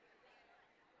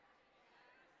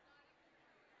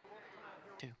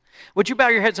to. Would you bow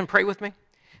your heads and pray with me?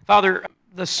 Father,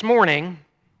 this morning,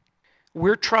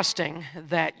 we're trusting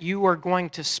that you are going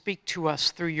to speak to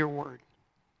us through your word.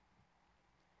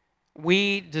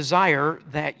 We desire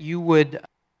that you would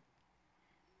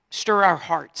stir our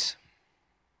hearts,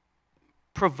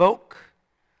 provoke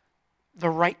the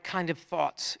right kind of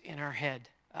thoughts in our head.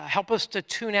 Help us to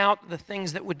tune out the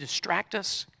things that would distract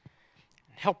us.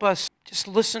 Help us just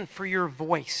listen for your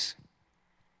voice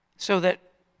so that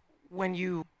when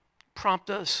you prompt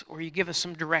us or you give us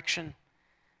some direction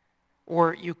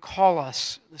or you call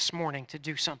us this morning to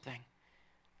do something,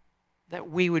 that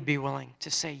we would be willing to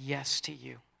say yes to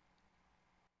you.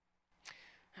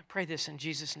 I pray this in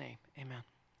Jesus' name. Amen.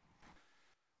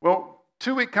 Well,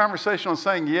 2-week conversation on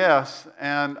saying yes,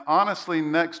 and honestly,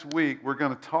 next week we're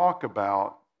going to talk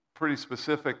about pretty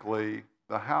specifically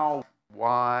the how,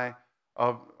 why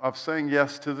of saying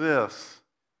yes to this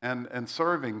and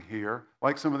serving here,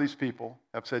 like some of these people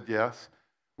have said yes.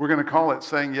 We're going to call it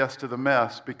saying yes to the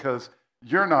mess because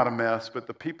you're not a mess, but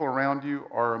the people around you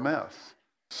are a mess.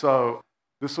 So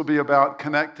this will be about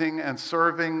connecting and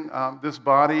serving this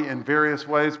body in various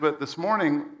ways, but this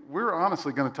morning we're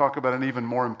honestly going to talk about an even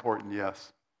more important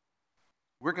yes.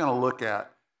 We're going to look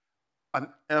at an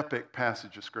epic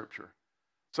passage of Scripture.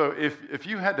 So if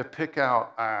you had to pick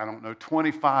out,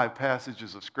 25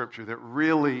 passages of Scripture that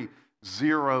really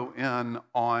zero in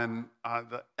on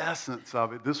the essence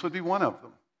of it, this would be one of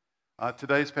them,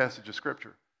 today's passage of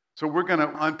Scripture. So we're going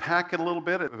to unpack it a little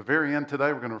bit. At the very end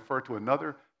today, we're going to refer to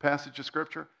another passage of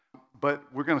Scripture, but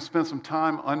we're going to spend some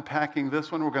time unpacking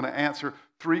this one. We're going to answer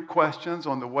 3 questions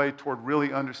on the way toward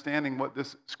really understanding what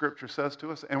this Scripture says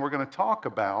to us, and we're going to talk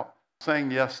about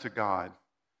saying yes to God.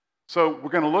 So we're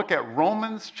going to look at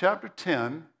Romans chapter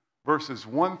 10, verses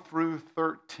 1 through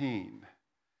 13.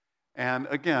 And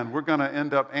again, we're going to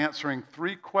end up answering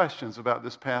 3 questions about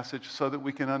this passage so that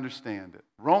we can understand it.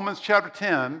 Romans chapter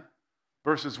 10,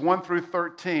 verses 1 through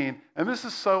 13. And this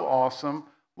is so awesome.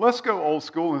 Let's go old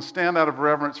school and stand out of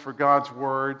reverence for God's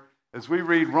word as we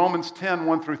read Romans 10,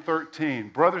 1 through 13.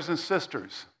 Brothers and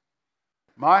sisters,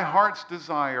 my heart's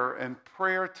desire and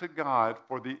prayer to God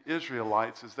for the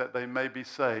Israelites is that they may be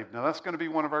saved. Now, that's going to be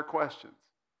one of our questions.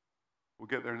 We'll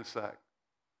get there in a sec.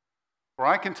 For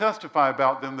I can testify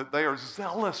about them that they are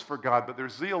zealous for God, but their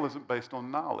zeal isn't based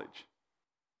on knowledge.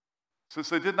 Since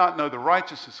they did not know the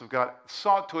righteousness of God,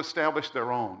 sought to establish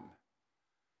their own.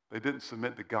 They didn't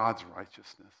submit to God's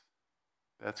righteousness.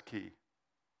 That's key.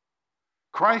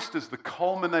 Christ is the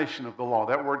culmination of the law.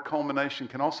 That word culmination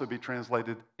can also be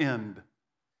translated end.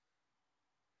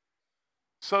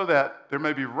 So that there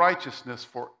may be righteousness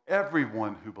for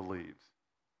everyone who believes.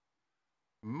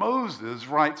 Moses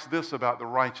writes this about the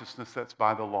righteousness that's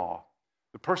by the law.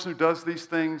 The person who does these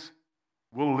things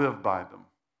will live by them.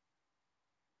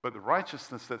 But the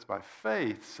righteousness that's by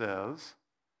faith says,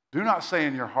 do not say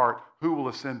in your heart, who will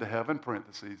ascend to heaven,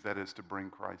 parentheses, that is to bring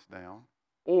Christ down,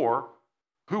 or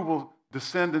who will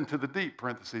descend into the deep,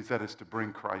 parentheses, that is to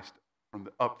bring Christ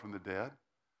up from the dead.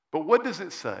 But what does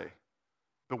it say?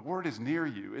 The word is near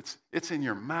you. It's in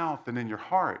your mouth and in your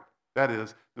heart. That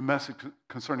is the message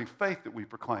concerning faith that we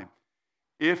proclaim.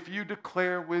 If you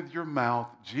declare with your mouth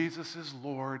Jesus is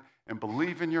Lord and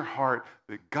believe in your heart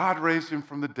that God raised him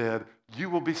from the dead, you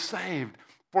will be saved.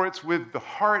 For it's with the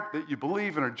heart that you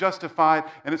believe and are justified,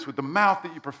 and it's with the mouth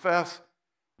that you profess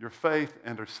your faith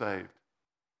and are saved.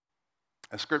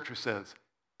 As Scripture says,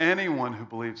 anyone who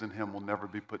believes in him will never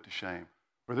be put to shame.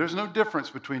 For there's no difference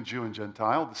between Jew and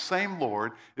Gentile. The same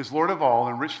Lord is Lord of all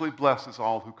and richly blesses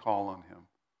all who call on him.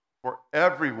 For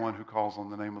everyone who calls on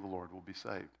the name of the Lord will be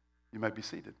saved. You may be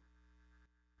seated.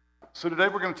 So today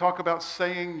we're going to talk about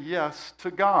saying yes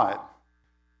to God.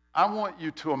 I want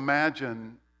you to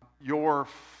imagine your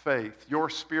faith, your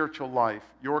spiritual life,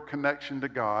 your connection to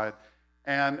God.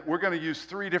 And we're going to use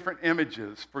 3 different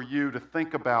images for you to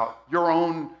think about your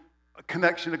own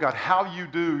connection to God, how you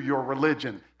do your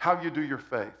religion, how you do your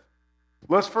faith.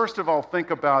 Let's first of all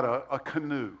think about a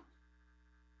canoe.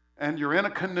 And you're in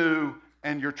a canoe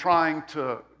and you're trying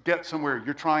to get somewhere.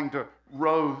 You're trying to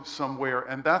row somewhere.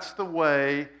 And that's the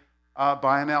way,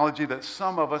 by analogy, that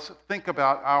some of us think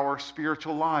about our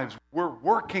spiritual lives. We're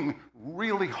working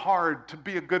really hard to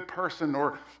be a good person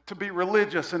or to be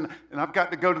religious, and I've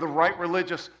got to go to the right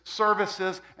religious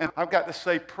services, and I've got to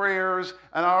say prayers,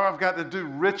 and I've got to do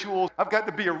rituals. I've got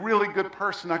to be a really good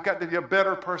person. I've got to be a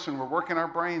better person. We're working our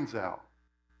brains out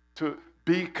to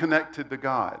be connected to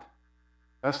God.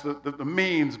 That's the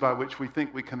means by which we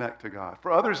think we connect to God.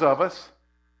 For others of us,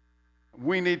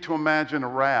 we need to imagine a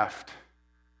raft.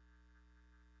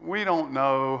 We don't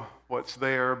know what's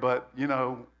there, but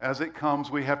as it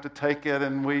comes, we have to take it,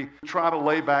 and we try to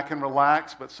lay back and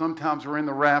relax, but sometimes we're in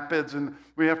the rapids and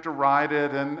we have to ride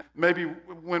it, and maybe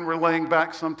when we're laying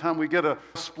back, sometimes we get a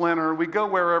splinter. We go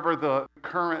wherever the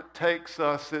current takes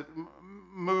us. It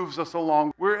moves us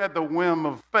along. We're at the whim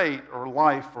of fate or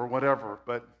life or whatever,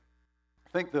 but I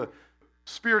think the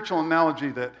spiritual analogy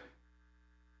that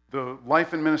the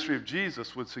life and ministry of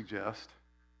Jesus would suggest,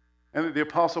 and that the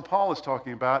Apostle Paul is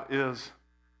talking about, is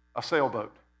a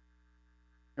sailboat.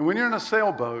 And when you're in a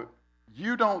sailboat,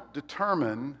 you don't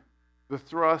determine the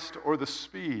thrust or the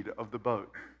speed of the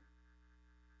boat.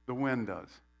 The wind does.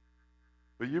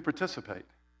 But you participate.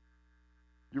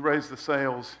 You raise the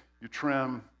sails, you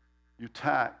trim, you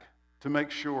tack to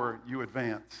make sure you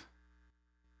advance.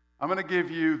 I'm going to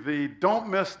give you the don't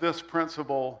miss this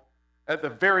principle at the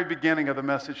very beginning of the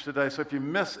message today. So if you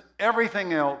miss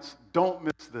everything else, don't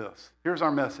miss this. Here's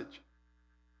our message.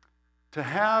 To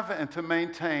have and to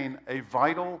maintain a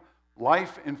vital,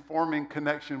 life-informing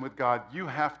connection with God, you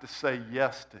have to say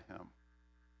yes to Him.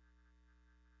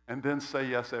 And then say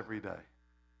yes every day.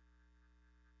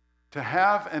 To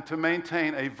have and to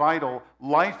maintain a vital,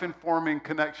 life-informing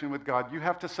connection with God, you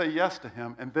have to say yes to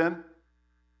Him and then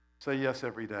say yes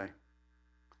every day.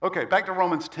 Okay, back to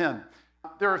Romans 10.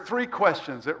 There are 3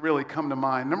 questions that really come to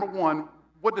mind. Number 1,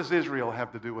 what does Israel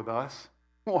have to do with us?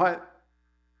 What?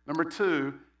 Number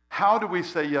 2, how do we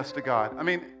say yes to God? I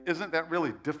mean, isn't that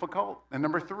really difficult? And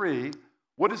number 3,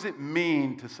 what does it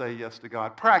mean to say yes to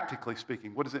God? Practically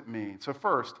speaking, what does it mean? So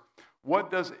first,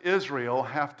 what does Israel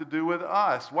have to do with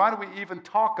us? Why do we even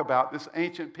talk about this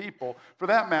ancient people? For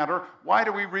that matter, why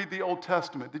do we read the Old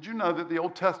Testament? Did you know that the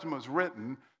Old Testament was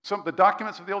written, the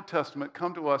documents of the Old Testament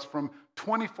come to us from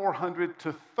 2,400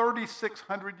 to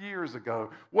 3,600 years ago.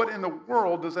 What in the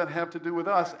world does that have to do with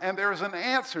us? And there's an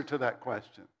answer to that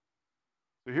question.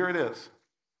 So here it is.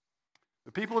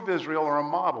 The people of Israel are a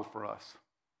model for us.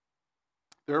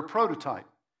 They're a prototype.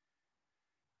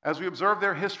 As we observe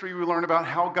their history, we learn about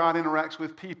how God interacts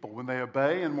with people when they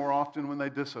obey and more often when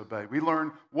they disobey. We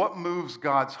learn what moves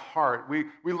God's heart. We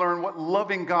learn what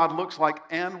loving God looks like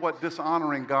and what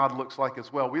dishonoring God looks like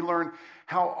as well. We learn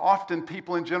how often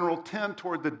people in general tend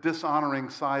toward the dishonoring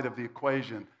side of the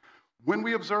equation. When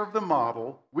we observe the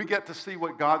model, we get to see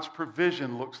what God's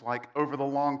provision looks like over the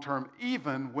long term,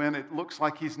 even when it looks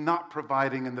like He's not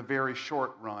providing in the very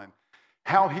short run.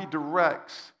 How He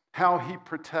directs, how He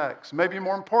protects. Maybe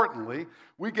more importantly,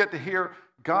 we get to hear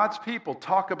God's people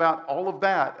talk about all of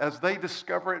that as they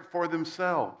discover it for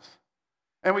themselves.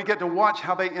 And we get to watch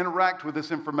how they interact with this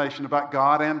information about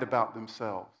God and about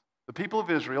themselves. The people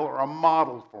of Israel are a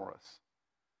model for us.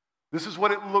 This is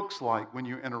what it looks like when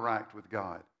you interact with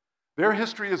God. Their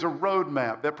history is a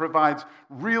roadmap that provides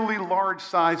really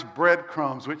large-sized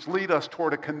breadcrumbs which lead us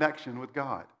toward a connection with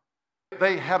God.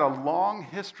 They had a long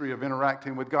history of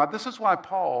interacting with God. This is why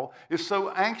Paul is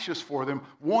so anxious for them,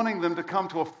 wanting them to come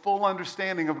to a full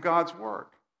understanding of God's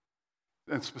work.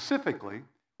 And specifically,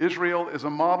 Israel is a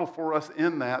model for us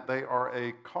in that they are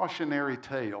a cautionary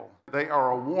tale. They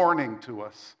are a warning to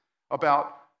us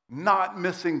about not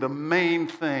missing the main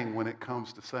thing when it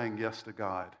comes to saying yes to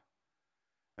God.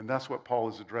 And that's what Paul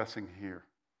is addressing here.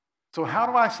 So how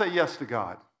do I say yes to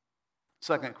God?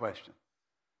 Second question.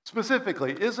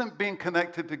 Specifically, isn't being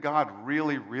connected to God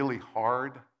really, really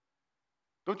hard?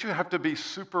 Don't you have to be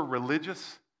super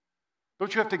religious?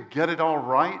 Don't you have to get it all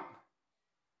right?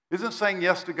 Isn't saying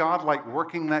yes to God like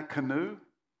working that canoe?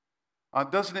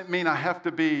 Doesn't it mean I have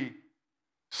to be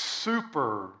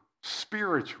super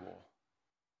spiritual?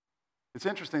 It's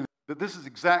interesting that this is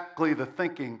exactly the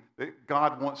thinking that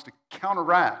God wants to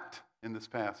counteract in this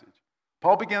passage.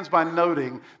 Paul begins by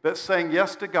noting that saying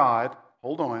yes to God,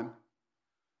 hold on,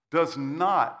 does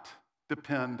not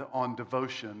depend on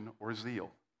devotion or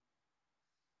zeal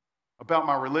about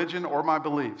my religion or my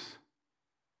beliefs.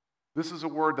 This is a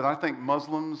word that I think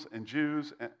Muslims and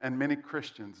Jews and many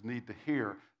Christians need to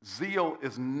hear. Zeal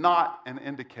is not an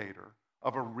indicator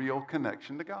of a real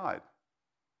connection to God.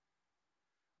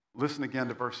 Listen again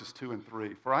to verses 2 and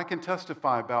 3. For I can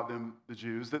testify about them, the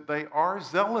Jews, that they are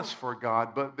zealous for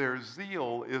God, but their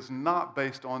zeal is not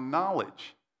based on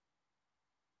knowledge.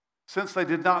 Since they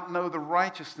did not know the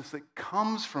righteousness that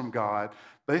comes from God,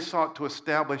 they sought to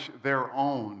establish their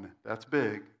own. That's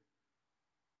big.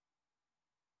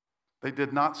 They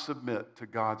did not submit to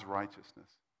God's righteousness.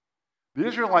 The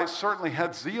Israelites certainly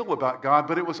had zeal about God,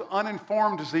 but it was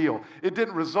uninformed zeal. It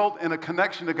didn't result in a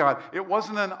connection to God. It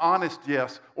wasn't an honest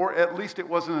yes, or at least it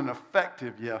wasn't an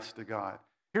effective yes to God.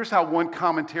 Here's how one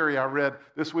commentary I read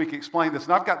this week explained this,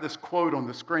 and I've got this quote on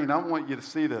the screen. I want you to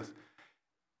see this.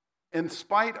 In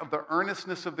spite of the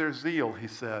earnestness of their zeal, he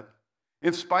said,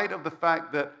 In spite of the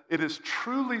fact that it is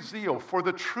truly zeal for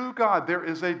the true God, there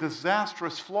is a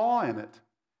disastrous flaw in it.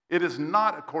 It is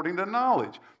not according to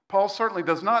knowledge. Paul certainly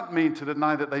does not mean to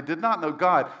deny that they did not know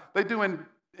God. They do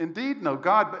indeed know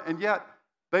God, and yet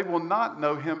they will not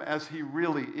know him as he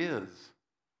really is.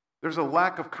 There's a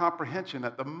lack of comprehension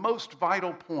at the most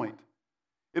vital point.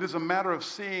 It is a matter of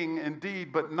seeing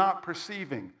indeed, but not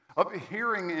perceiving, of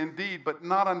hearing indeed, but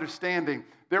not understanding.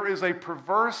 There is a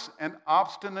perverse and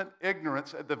obstinate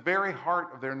ignorance at the very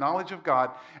heart of their knowledge of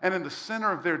God, and in the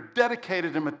center of their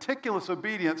dedicated and meticulous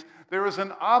obedience, there is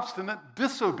an obstinate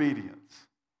disobedience.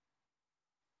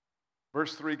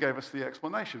 Verse 3 gave us the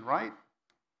explanation, right?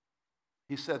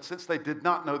 He said, since they did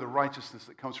not know the righteousness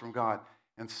that comes from God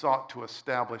and sought to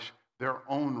establish their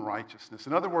own righteousness.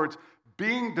 In other words,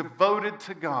 being devoted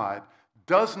to God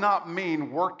does not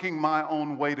mean working my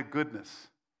own way to goodness.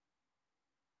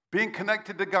 Being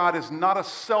connected to God is not a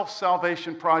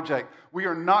self-salvation project. We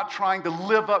are not trying to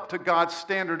live up to God's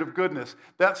standard of goodness.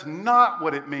 That's not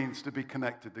what it means to be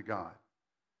connected to God.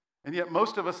 And yet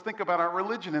most of us think about our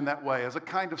religion in that way, as a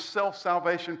kind of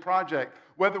self-salvation project,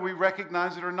 whether we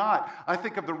recognize it or not. I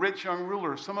think of the rich young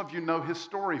ruler. Some of you know his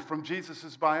story from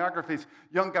Jesus' biographies.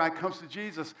 Young guy comes to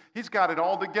Jesus. He's got it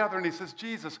all together, and he says,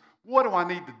 Jesus, what do I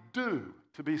need to do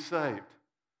to be saved?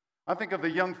 I think of the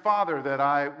young father that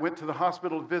I went to the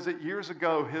hospital to visit years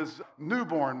ago. His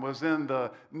newborn was in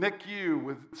the NICU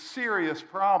with serious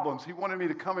problems. He wanted me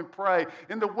to come and pray.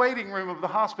 In the waiting room of the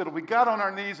hospital, we got on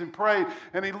our knees and prayed,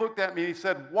 and he looked at me and he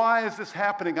said, why is this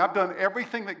happening? I've done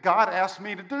everything that God asked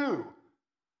me to do.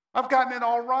 I've gotten it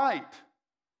all right.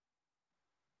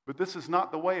 But this is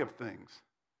not the way of things.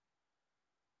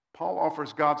 Paul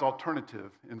offers God's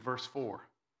alternative in verse 4.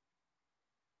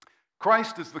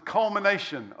 Christ is the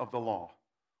culmination of the law,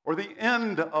 or the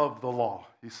end of the law,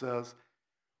 he says.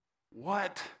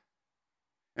 What?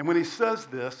 And when he says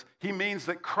this, he means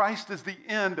that Christ is the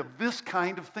end of this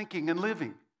kind of thinking and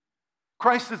living.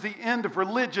 Christ is the end of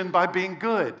religion by being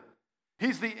good.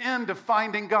 He's the end of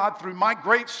finding God through my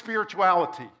great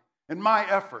spirituality and my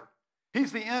effort.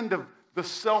 He's the end of the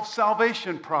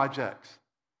self-salvation projects.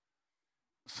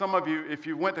 Some of you, if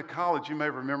you went to college, you may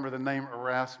remember the name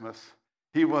Erasmus.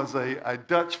 He was a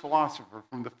Dutch philosopher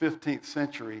from the 15th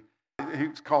century. He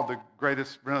was called the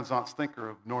greatest Renaissance thinker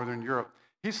of Northern Europe.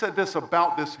 He said this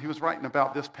about this. He was writing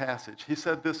about this passage. He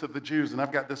said this of the Jews, and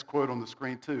I've got this quote on the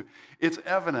screen too. It's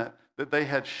evident that they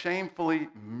had shamefully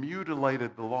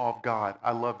mutilated the law of God.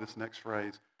 I love this next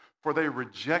phrase. For they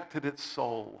rejected its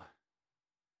soul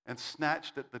and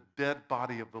snatched at the dead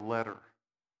body of the letter.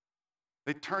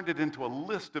 They turned it into a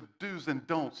list of do's and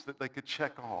don'ts that they could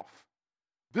check off.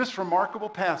 This remarkable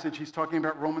passage, he's talking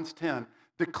about Romans 10,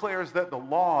 declares that the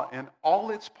law in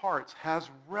all its parts has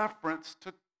reference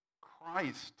to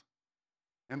Christ.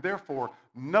 And therefore,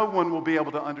 no one will be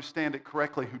able to understand it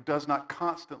correctly who does not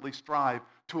constantly strive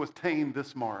to attain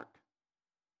this mark.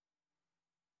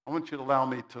 I want you to allow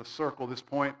me to circle this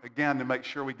point again to make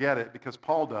sure we get it, because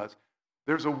Paul does.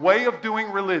 There's a way of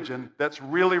doing religion that's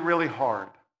really, really hard.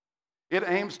 It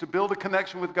aims to build a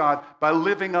connection with God by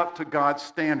living up to God's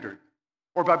standard,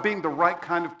 or by being the right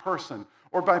kind of person,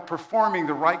 or by performing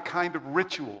the right kind of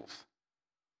rituals.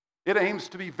 It aims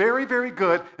to be very, very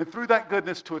good, and through that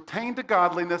goodness to attain to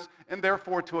godliness, and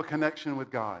therefore to a connection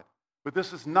with God. But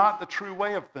this is not the true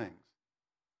way of things.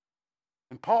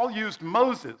 And Paul used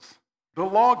Moses, the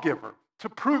lawgiver, to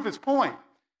prove his point.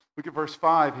 Look at verse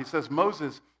 5. He says,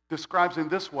 Moses describes in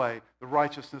this way the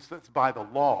righteousness that's by the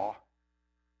law.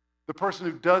 The person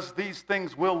who does these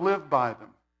things will live by them.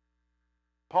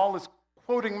 Paul is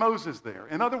quoting Moses there.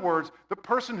 In other words, the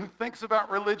person who thinks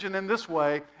about religion in this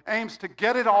way aims to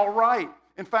get it all right.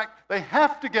 In fact, they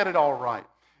have to get it all right.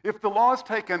 If the law is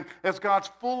taken as God's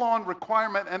full-on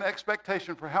requirement and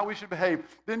expectation for how we should behave,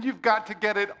 then you've got to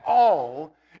get it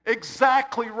all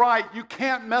exactly right. You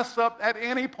can't mess up at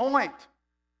any point.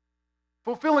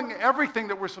 Fulfilling everything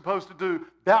that we're supposed to do,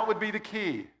 that would be the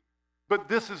key. But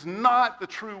this is not the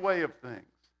true way of things.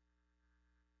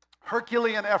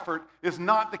 Herculean effort is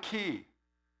not the key.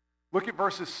 Look at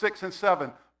verses 6 and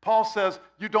 7. Paul says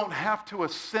you don't have to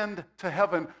ascend to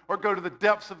heaven or go to the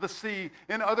depths of the sea.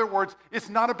 In other words, it's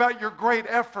not about your great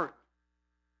effort.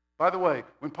 By the way,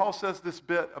 when Paul says this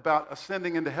bit about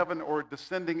ascending into heaven or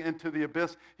descending into the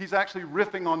abyss, he's actually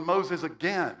riffing on Moses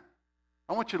again.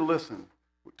 I want you to listen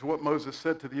to what Moses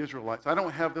said to the Israelites. I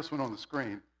don't have this one on the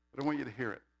screen, but I want you to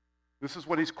hear it. This is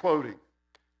what he's quoting.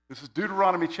 This is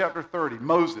Deuteronomy chapter 30,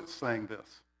 Moses saying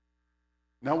this.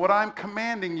 Now, what I'm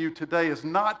commanding you today is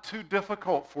not too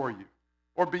difficult for you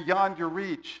or beyond your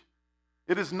reach.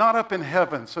 It is not up in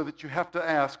heaven so that you have to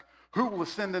ask, who will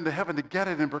ascend into heaven to get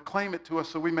it and proclaim it to us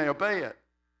so we may obey it?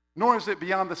 Nor is it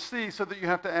beyond the sea so that you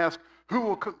have to ask, who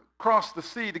will cross the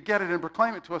sea to get it and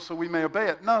proclaim it to us so we may obey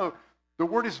it? No, the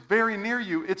word is very near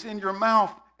you. It's in your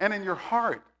mouth and in your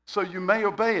heart so you may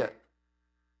obey it.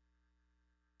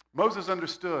 Moses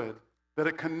understood that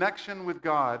a connection with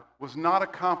God was not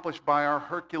accomplished by our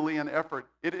Herculean effort.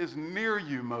 It is near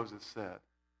you, Moses said,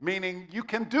 meaning you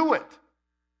can do it.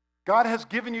 God has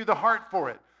given you the heart for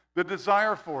it, the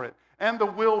desire for it, and the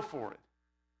will for it.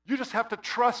 You just have to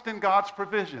trust in God's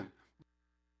provision.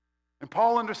 And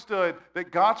Paul understood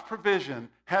that God's provision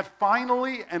had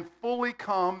finally and fully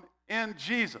come in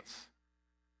Jesus.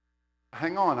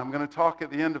 Hang on, I'm going to talk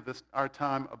at the end of our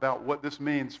time about what this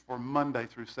means for Monday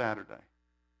through Saturday.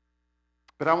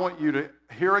 But I want you to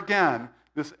hear again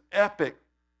this epic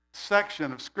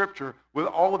section of Scripture with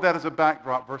all of that as a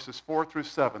backdrop, verses 4 through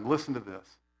 7. Listen to this.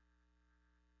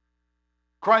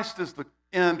 Christ is the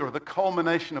end or the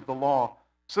culmination of the law,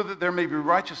 so that there may be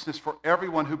righteousness for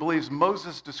everyone who believes.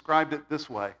 Moses described it this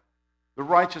way: the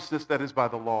righteousness that is by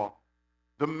the law.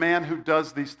 The man who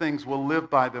does these things will live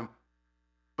by them.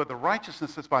 But the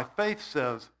righteousness that's by faith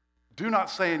says, do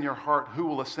not say in your heart, who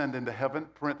will ascend into heaven,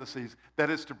 parentheses, that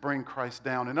is to bring Christ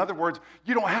down. In other words,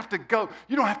 you don't have to go,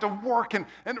 you don't have to work and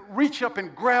reach up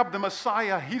and grab the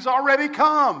Messiah. He's already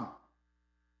come.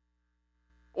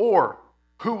 Or,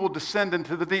 who will descend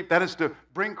into the deep, that is to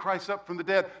bring Christ up from the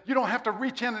dead. You don't have to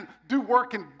reach in and do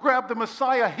work and grab the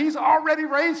Messiah. He's already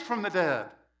raised from the dead.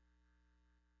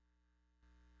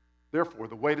 Therefore,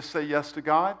 the way to say yes to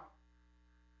God,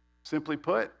 simply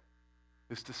put,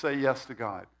 is to say yes to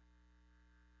God.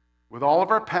 With all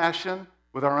of our passion,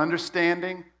 with our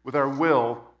understanding, with our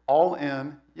will, all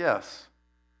in, yes.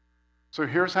 So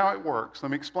here's how it works.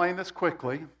 Let me explain this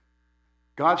quickly.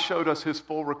 God showed us his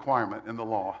full requirement in the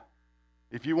law.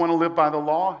 If you want to live by the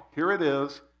law, here it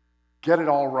is. Get it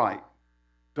all right.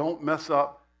 Don't mess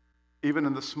up even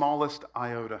in the smallest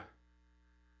iota.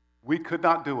 We could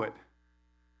not do it,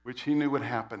 which he knew would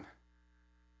happen.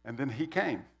 And then he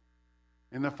came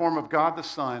in the form of God the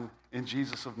Son in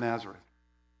Jesus of Nazareth.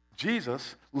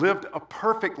 Jesus lived a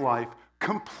perfect life,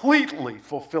 completely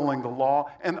fulfilling the law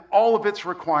and all of its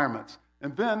requirements.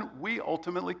 And then we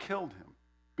ultimately killed him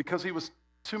because he was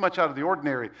too much out of the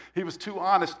ordinary. He was too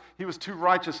honest. He was too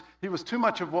righteous. He was too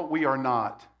much of what we are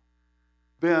not.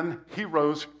 Then he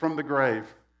rose from the grave.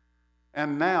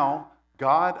 And now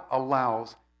God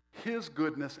allows his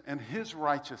goodness and his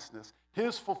righteousness,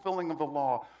 his fulfilling of the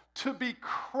law, to be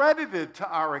credited to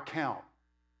our account.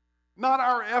 Not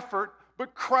our effort,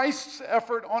 but Christ's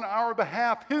effort on our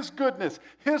behalf. His goodness,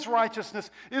 his righteousness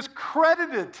is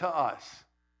credited to us.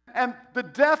 And the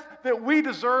death that we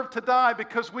deserve to die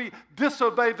because we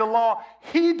disobeyed the law,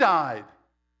 he died.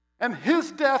 And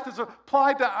his death is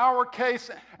applied to our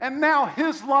case, and now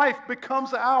his life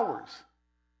becomes ours.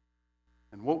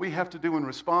 And what we have to do in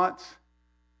response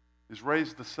is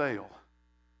raise the sail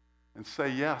and say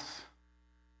yes.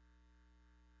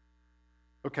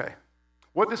 Okay,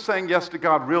 what does saying yes to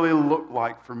God really look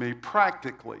like for me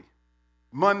practically,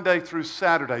 Monday through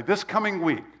Saturday, this coming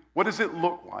week? What does it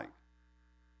look like?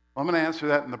 I'm going to answer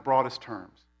that in the broadest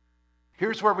terms.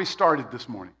 Here's where we started this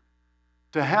morning.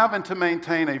 To have and to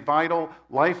maintain a vital,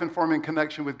 life-informing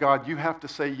connection with God, you have to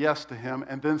say yes to him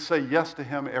and then say yes to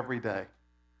him every day.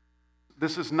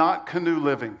 This is not canoe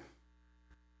living.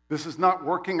 This is not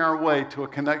working our way to a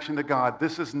connection to God.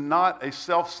 This is not a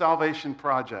self-salvation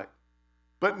project.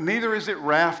 But neither is it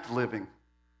raft living.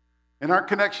 In our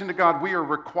connection to God, we are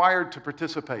required to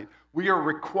participate. We are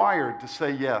required to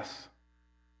say yes.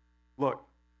 Look,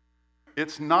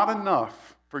 it's not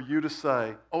enough for you to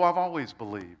say, oh, I've always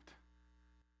believed.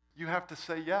 You have to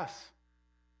say yes.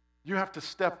 You have to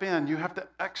step in. You have to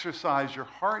exercise your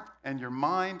heart and your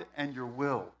mind and your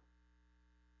will.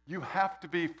 You have to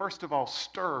be, first of all,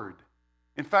 stirred.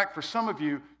 In fact, for some of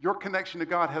you, your connection to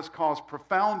God has caused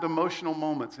profound emotional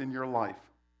moments in your life.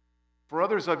 For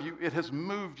others of you, it has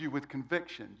moved you with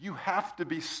conviction. You have to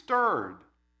be stirred.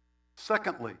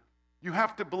 Secondly, you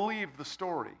have to believe the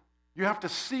story. You have to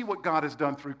see what God has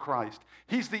done through Christ.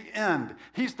 He's the end.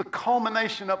 He's the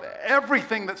culmination of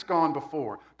everything that's gone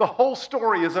before. The whole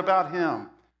story is about him.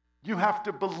 You have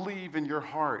to believe in your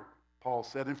heart, Paul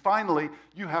said. And finally,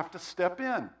 you have to step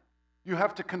in. You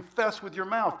have to confess with your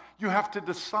mouth. You have to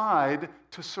decide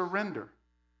to surrender.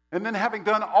 And then having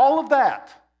done all of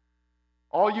that,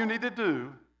 all you need to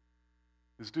do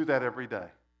is do that every day.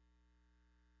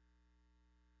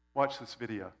 Watch this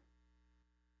video.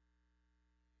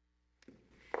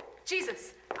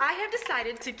 Jesus, I have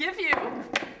decided to give you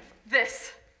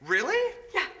this. Really?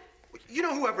 Yeah, You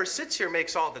know whoever sits here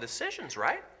makes all the decisions,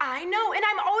 right? I know, and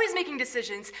I'm always making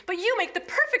decisions, but you make the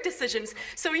perfect decisions.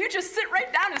 So you just sit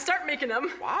right down and start making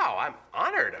them. Wow, I'm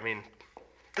honored. I mean,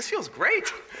 this feels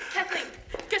great. Kathleen,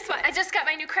 guess what? I just got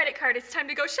my new credit card. It's time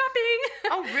to go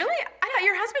shopping. Oh, really? I thought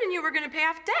your husband and you were going to pay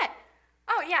off debt.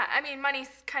 Oh, yeah. I mean, money's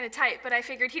kind of tight, but I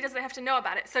figured he doesn't have to know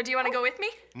about it. So do you want to go with me?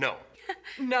 No.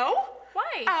 No?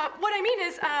 Why? What I mean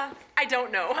is, I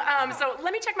don't know. So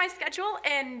let me check my schedule,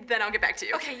 and then I'll get back to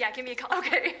you. Okay, yeah, give me a call.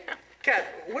 Okay.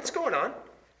 Kat, what's going on?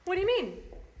 What do you mean?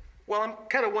 Well, I'm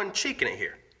kind of one cheeking it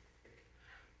here.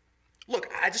 Look,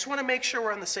 I just want to make sure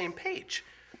we're on the same page.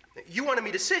 You wanted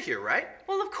me to sit here, right?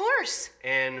 Well, of course.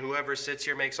 And whoever sits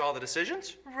here makes all the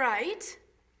decisions? Right.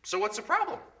 So what's the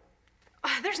problem?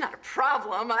 There's not a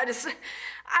problem. I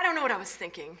don't know what I was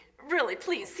thinking. Really,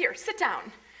 please, here, sit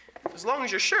down. As long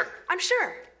as you're sure. I'm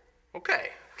sure. Okay,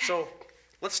 so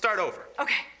let's start over.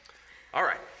 Okay. All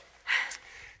right.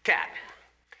 Kat,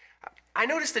 I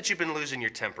noticed that you've been losing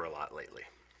your temper a lot lately.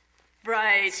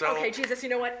 Right. So- Okay, Jesus, you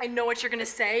know what? I know what you're gonna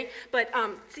say, but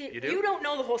see, You do? you don't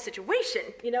know the whole situation,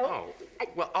 you know? Oh,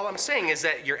 well, all I'm saying is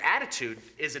that your attitude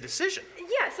is a decision.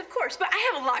 Yes, of course, but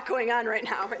I have a lot going on right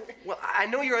now. Well, I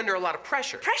know you're under a lot of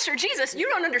pressure. Pressure, Jesus, you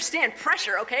don't understand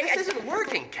pressure, okay? This isn't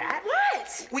working, Kat.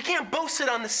 What? We can't both sit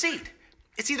on the seat.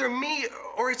 It's either me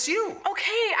or it's you.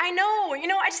 Okay, I know. You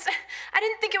know, I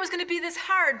didn't think it was gonna be this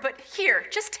hard, but here,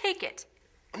 just take it.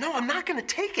 No, I'm not gonna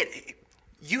take it.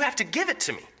 You have to give it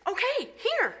to me. Okay,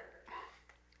 here.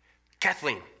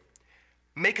 Kathleen,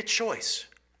 make a choice.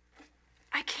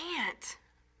 I can't.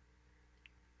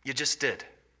 You just did.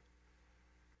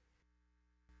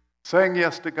 Saying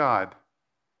yes to God,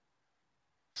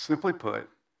 simply put,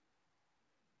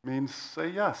 means say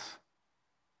yes.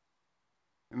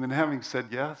 And then having said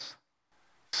yes,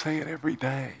 say it every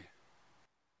day.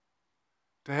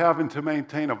 To have and to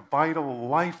maintain a vital,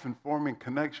 life-informing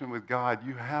connection with God,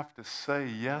 you have to say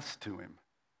yes to Him.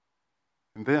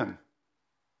 And then,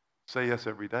 say yes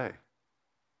every day.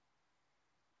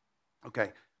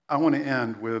 Okay, I want to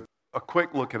end with a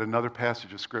quick look at another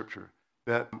passage of Scripture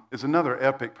that is another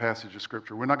epic passage of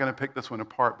Scripture. We're not going to pick this one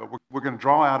apart, but we're going to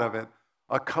draw out of it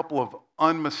a couple of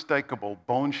unmistakable,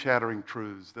 bone-shattering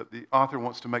truths that the author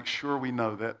wants to make sure we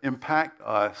know that impact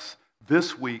us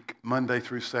this week, Monday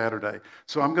through Saturday.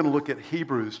 So I'm going to look at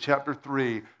Hebrews chapter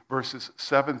 3, verses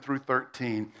 7 through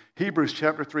 13. Hebrews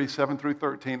chapter 3, 7 through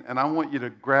 13. And I want you to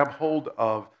grab hold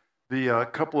of the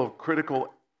couple of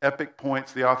critical epic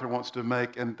points the author wants to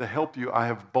make. And to help you, I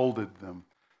have bolded them.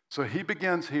 So he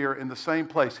begins here in the same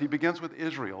place. He begins with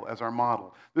Israel as our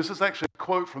model. This is actually a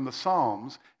quote from the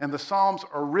Psalms, and the Psalms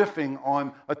are riffing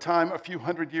on a time a few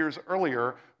hundred years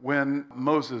earlier when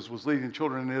Moses was leading the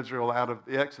children of Israel out of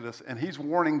the Exodus, and he's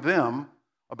warning them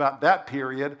about that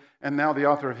period, and now the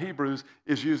author of Hebrews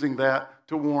is using that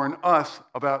to warn us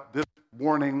about this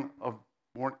warning of,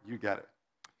 you get it.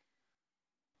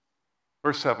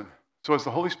 Verse 7, so as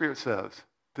the Holy Spirit says,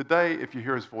 today, if you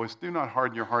hear His voice, do not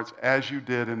harden your hearts as you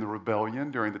did in the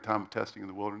rebellion during the time of testing in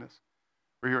the wilderness,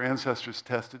 where your ancestors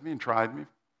tested me and tried me,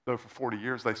 though for 40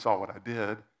 years they saw what I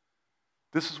did.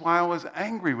 This is why I was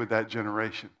angry with that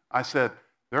generation. I said,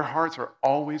 their hearts are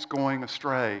always going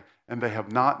astray, and they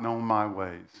have not known my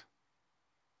ways.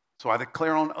 So I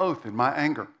declare on oath in my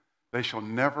anger, they shall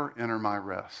never enter my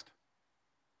rest.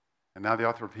 And now the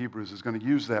author of Hebrews is going to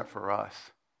use that for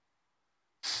us.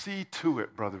 See to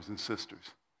it, brothers and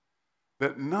sisters,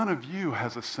 that none of you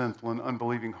has a sinful and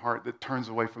unbelieving heart that turns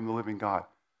away from the living God.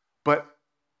 But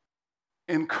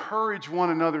encourage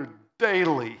one another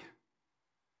daily,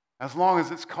 as long as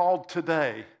it's called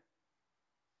today,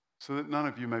 so that none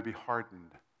of you may be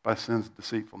hardened by sin's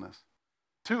deceitfulness.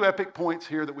 Two epic points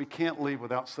here that we can't leave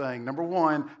without saying. Number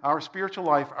one, our spiritual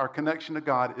life, our connection to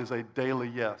God is a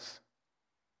daily yes.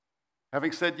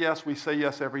 Having said yes, we say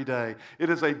yes every day. It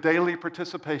is a daily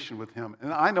participation with Him.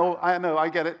 And I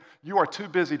get it. You are too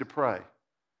busy to pray.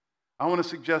 I want to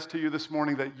suggest to you this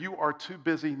morning that you are too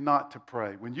busy not to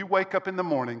pray. When you wake up in the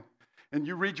morning and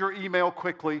you read your email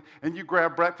quickly and you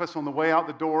grab breakfast on the way out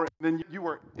the door, and then you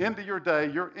are into your day,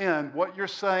 you're in, what you're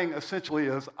saying essentially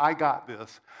is, I got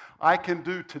this. I can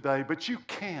do today, but you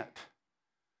can't.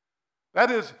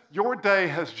 That is, your day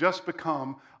has just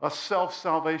become a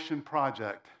self-salvation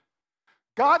project.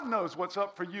 God knows what's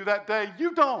up for you that day.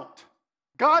 You don't.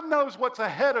 God knows what's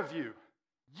ahead of you.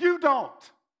 You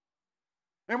don't.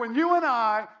 And when you and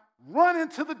I run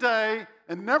into the day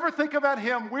and never think about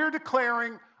Him, we're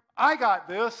declaring, I got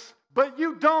this, but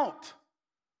you don't.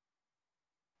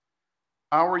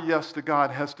 Our yes to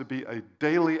God has to be a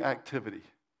daily activity.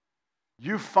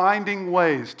 You finding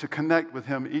ways to connect with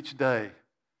Him each day.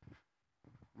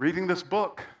 Reading this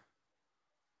book,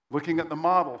 looking at the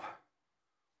model,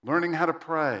 learning how to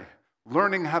pray,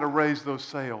 learning how to raise those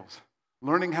sails,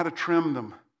 learning how to trim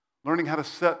them, learning how to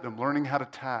set them, learning how to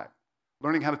tack,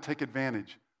 learning how to take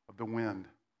advantage of the wind.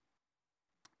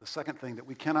 The second thing that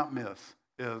we cannot miss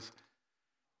is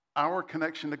our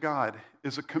connection to God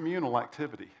is a communal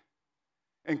activity.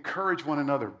 Encourage one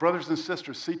another. Brothers and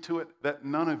sisters, see to it that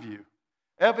none of you,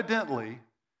 evidently,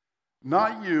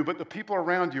 not you, but the people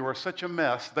around you are such a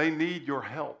mess, they need your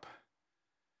help.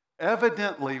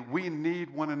 Evidently, we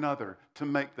need one another to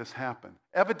make this happen.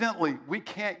 Evidently, we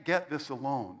can't get this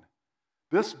alone.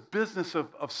 This business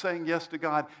of saying yes to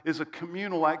God is a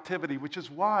communal activity, which is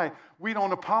why we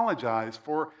don't apologize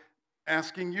for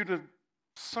asking you to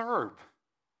serve.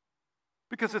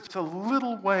 Because it's a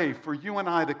little way for you and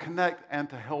I to connect and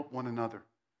to help one another.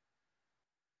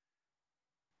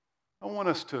 I want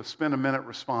us to spend a minute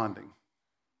responding.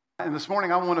 And this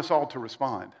morning, I want us all to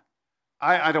respond.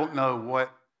 I don't know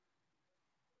what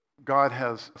God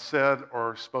has said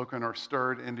or spoken or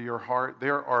stirred into your heart.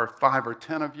 There are 5 or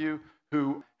 10 of you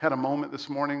who had a moment this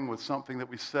morning with something that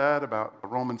we said about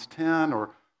Romans 10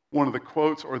 or one of the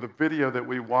quotes or the video that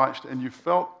we watched, and you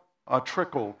felt a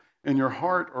trickle in your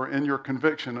heart or in your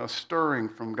conviction, a stirring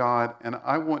from God. And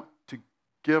I want to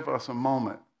give us a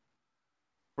moment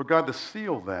for God to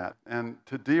seal that and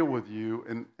to deal with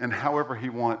you and however he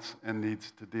wants and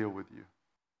needs to deal with you.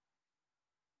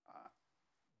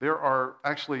 There are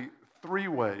actually 3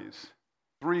 ways,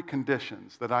 3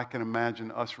 conditions that I can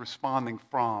imagine us responding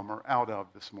from or out of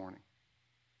this morning.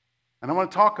 And I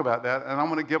want to talk about that, and I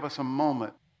want to give us a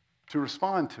moment to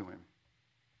respond to him.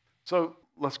 So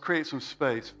let's create some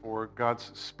space for God's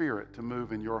Spirit to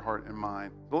move in your heart and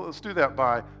mind. Well, let's do that I'm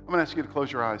going to ask you to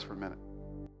close your eyes for a minute.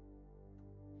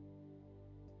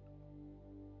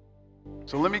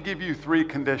 So let me give you 3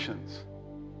 conditions.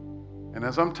 And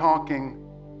as I'm talking,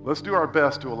 let's do our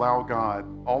best to allow God,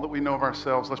 all that we know of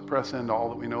ourselves, let's press into all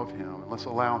that we know of him, and let's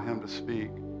allow him to speak.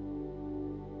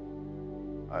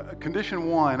 Condition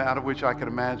 1, out of which I could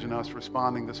imagine us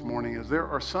responding this morning, is there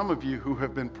are some of you who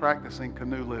have been practicing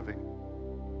canoe living.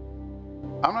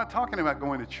 I'm not talking about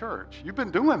going to church. You've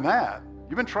been doing that.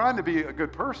 You've been trying to be a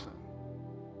good person.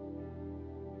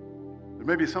 There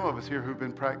may be some of us here who've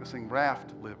been practicing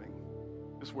raft living,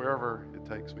 just wherever it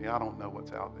takes me. I don't know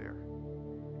what's out there.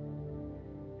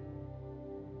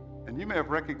 And you may have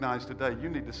recognized today you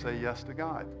need to say yes to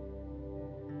God.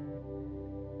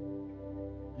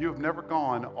 You have never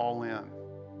gone all in.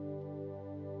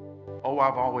 Oh,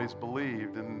 I've always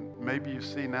believed, and maybe you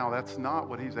see now that's not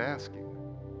what he's asking.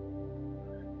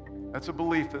 That's a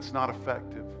belief that's not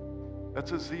effective.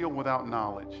 That's a zeal without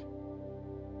knowledge.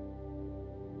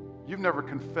 You've never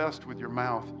confessed with your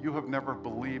mouth. You have never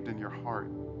believed in your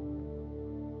heart.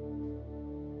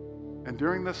 And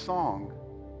during this song,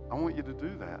 I want you to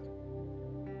do that.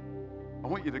 I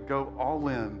want you to go all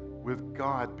in with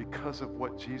God because of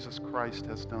what Jesus Christ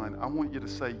has done. I want you to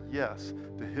say yes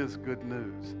to his good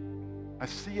news. I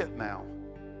see it now.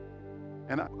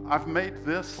 And I've made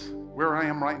this, where I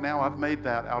am right now, I've made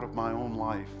that out of my own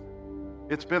life.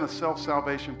 It's been a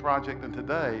self-salvation project, and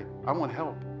today I want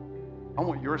help. I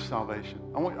want your salvation.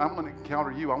 I want to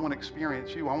encounter you. I want to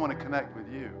experience you. I want to connect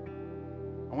with you.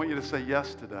 I want you to say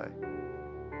yes today.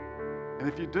 And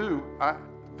if you do,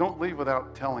 don't leave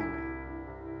without telling me.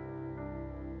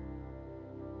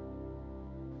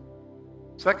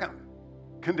 Second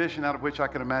condition out of which I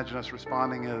can imagine us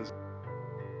responding is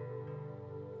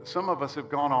some of us have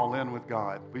gone all in with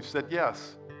God. We've said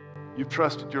yes. You've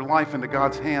trusted your life into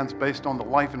God's hands based on the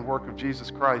life and work of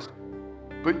Jesus Christ,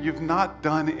 but you've not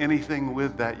done anything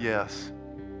with that yes.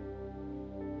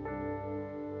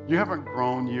 You haven't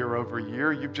grown year over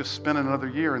year. You've just spent another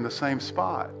year in the same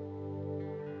spot.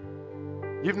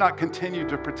 You've not continued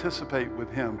to participate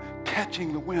with him,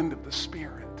 catching the wind of the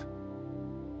Spirit.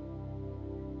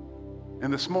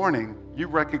 And this morning, you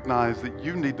recognize that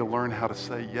you need to learn how to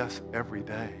say yes every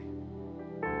day.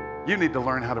 You need to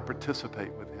learn how to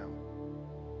participate with him.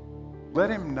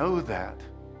 Let him know that.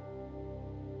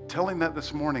 Tell him that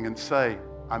this morning and say,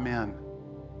 I'm in.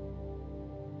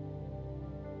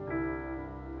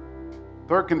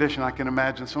 Third condition I can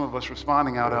imagine some of us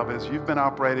responding out of is you've been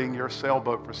operating your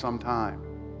sailboat for some time.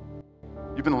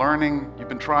 You've been learning, you've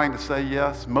been trying to say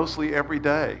yes mostly every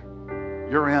day.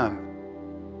 You're in.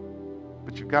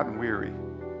 But you've gotten weary.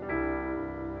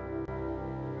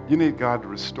 You need God to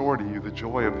restore to you the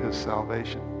joy of his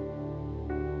salvation.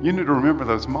 You need to remember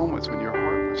those moments when your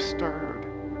heart was stirred.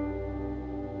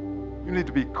 You need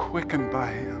to be quickened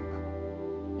by him.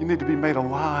 You need to be made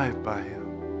alive by him.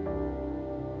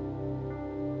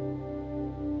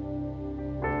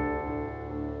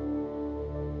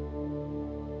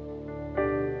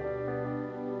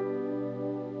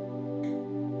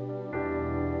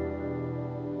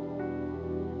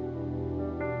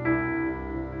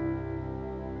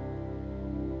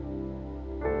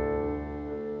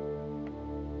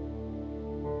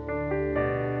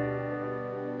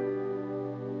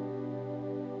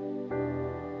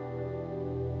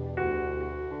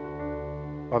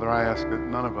 Father, I ask that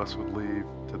none of us would leave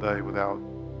today without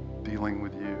dealing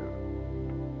with you.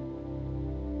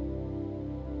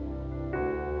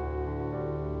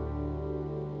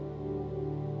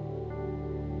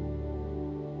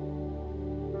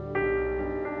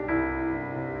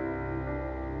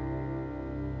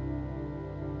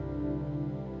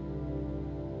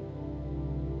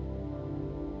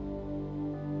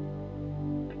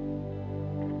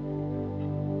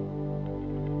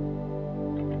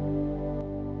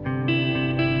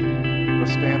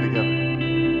 Let's stand together.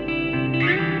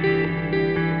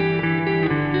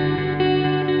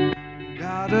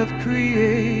 God of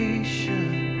creation,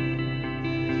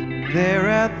 there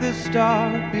at the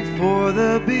start, before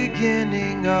the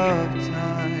beginning of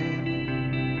time,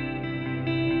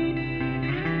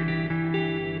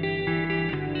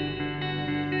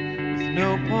 with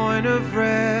no point of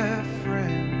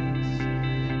reference,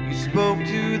 you spoke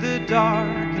to the dark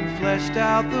and fleshed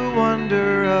out the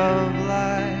wonder of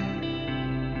life.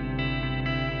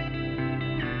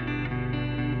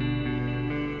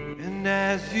 And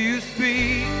as you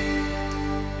speak,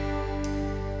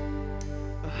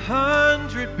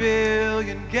 100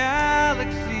 billion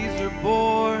galaxies are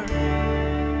born.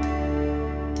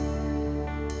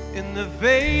 In the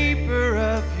vapor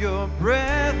of your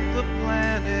breath, the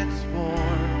planets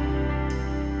form.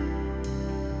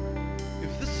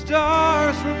 If the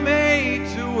stars were made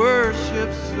to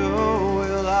worship, so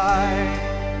will I.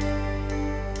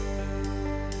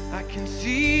 I can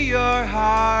see your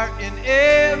heart in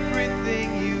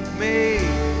everything you've made.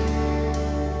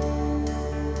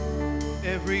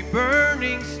 Every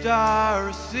burning star,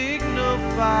 a signal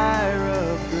fire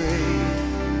of grace.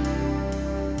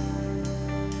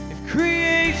 If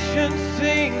creation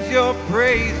sings your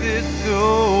praises,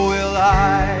 so will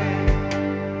I.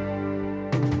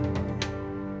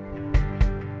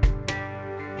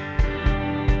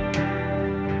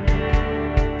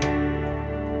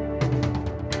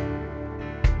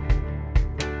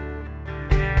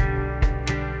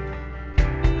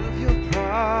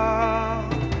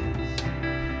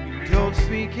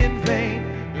 Speak in vain,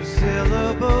 no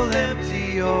syllable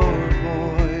empty or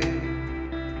void.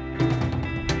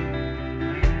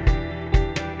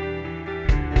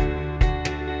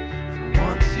 For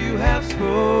once you have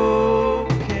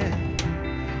spoken,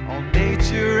 all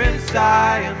nature and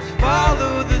science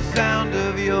follow the sound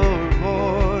of your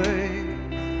voice.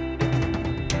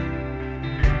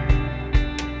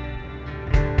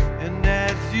 And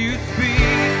as you speak,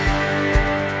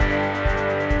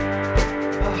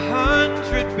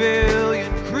 100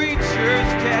 billion creatures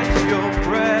catch your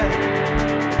breath,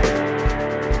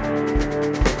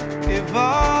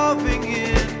 evolving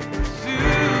in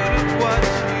pursuit of what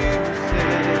you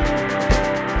said.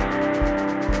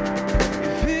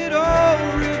 If it all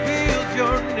reveals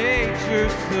your nature,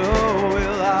 so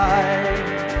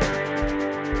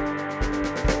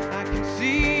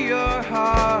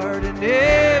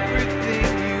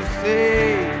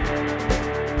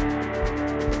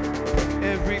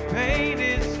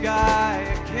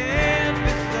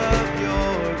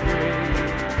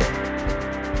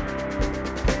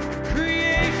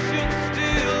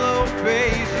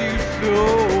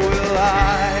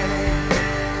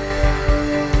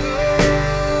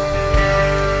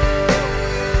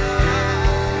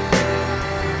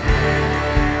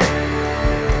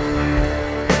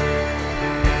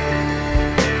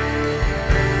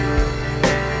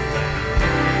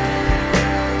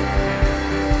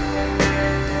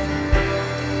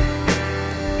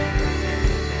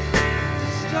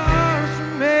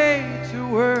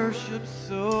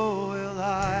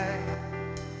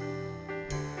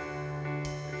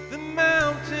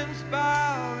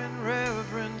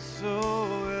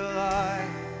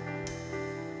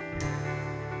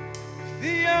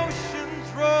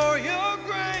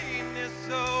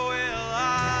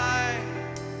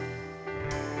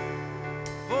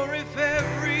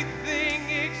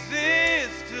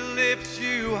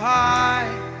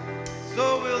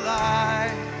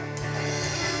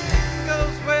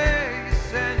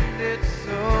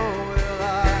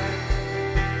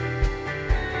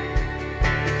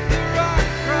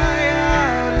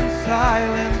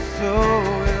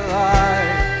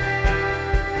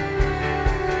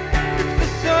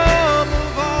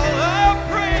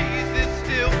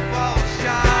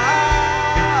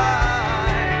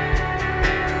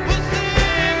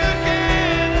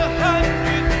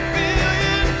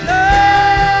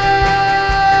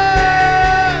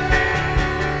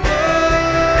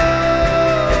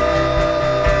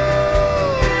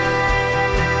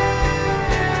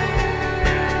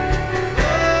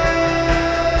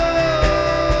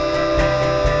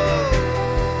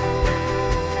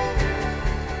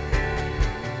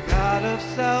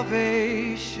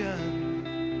salvation.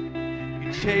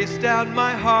 You chased out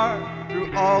my heart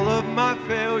through all of my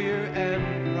failure and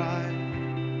pride.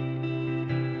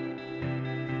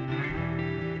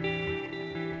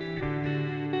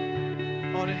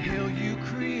 On a hill you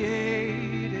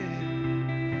created,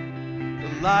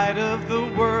 the light of the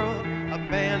world,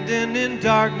 abandoned in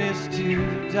darkness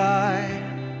to die.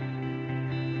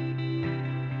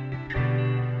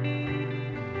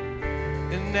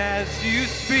 And as you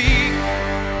speak,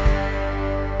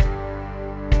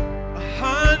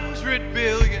 100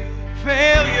 billion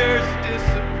failures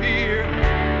disappear.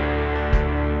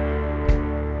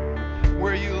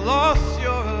 Where you lost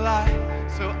your life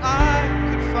so I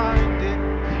could find it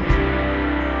here.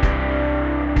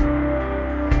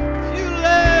 If you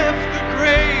left the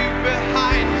grave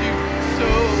behind you, so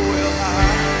will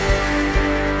I.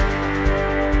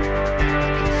 I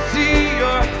can see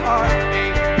your heart a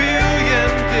billion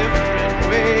different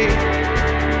ways.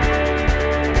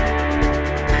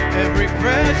 Every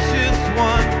precious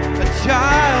one, a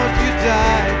child you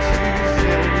died to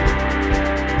save.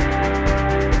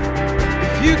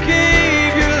 If you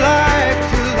gave your life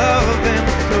to love them,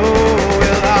 so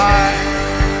will I.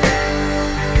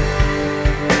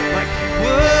 Like you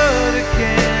would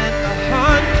again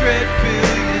 100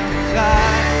 billion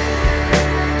times.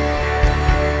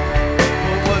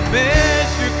 But what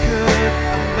measure could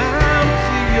amount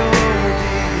to your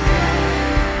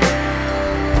desire?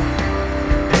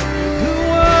 You're the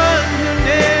one who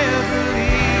never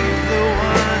leaves the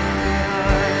one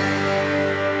behind.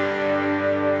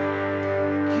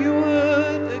 You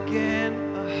would again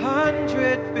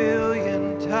 100 billion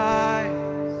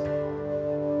times.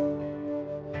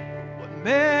 What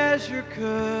measure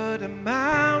could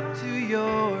amount to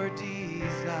your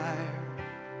desire?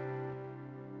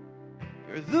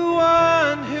 You're the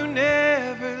one who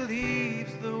never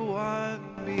leaves the one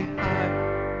behind.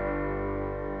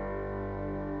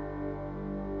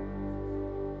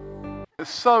 It's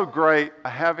so great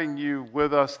having you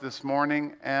with us this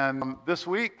morning and this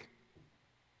week.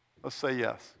 Let's say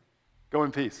yes. Go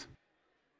in peace.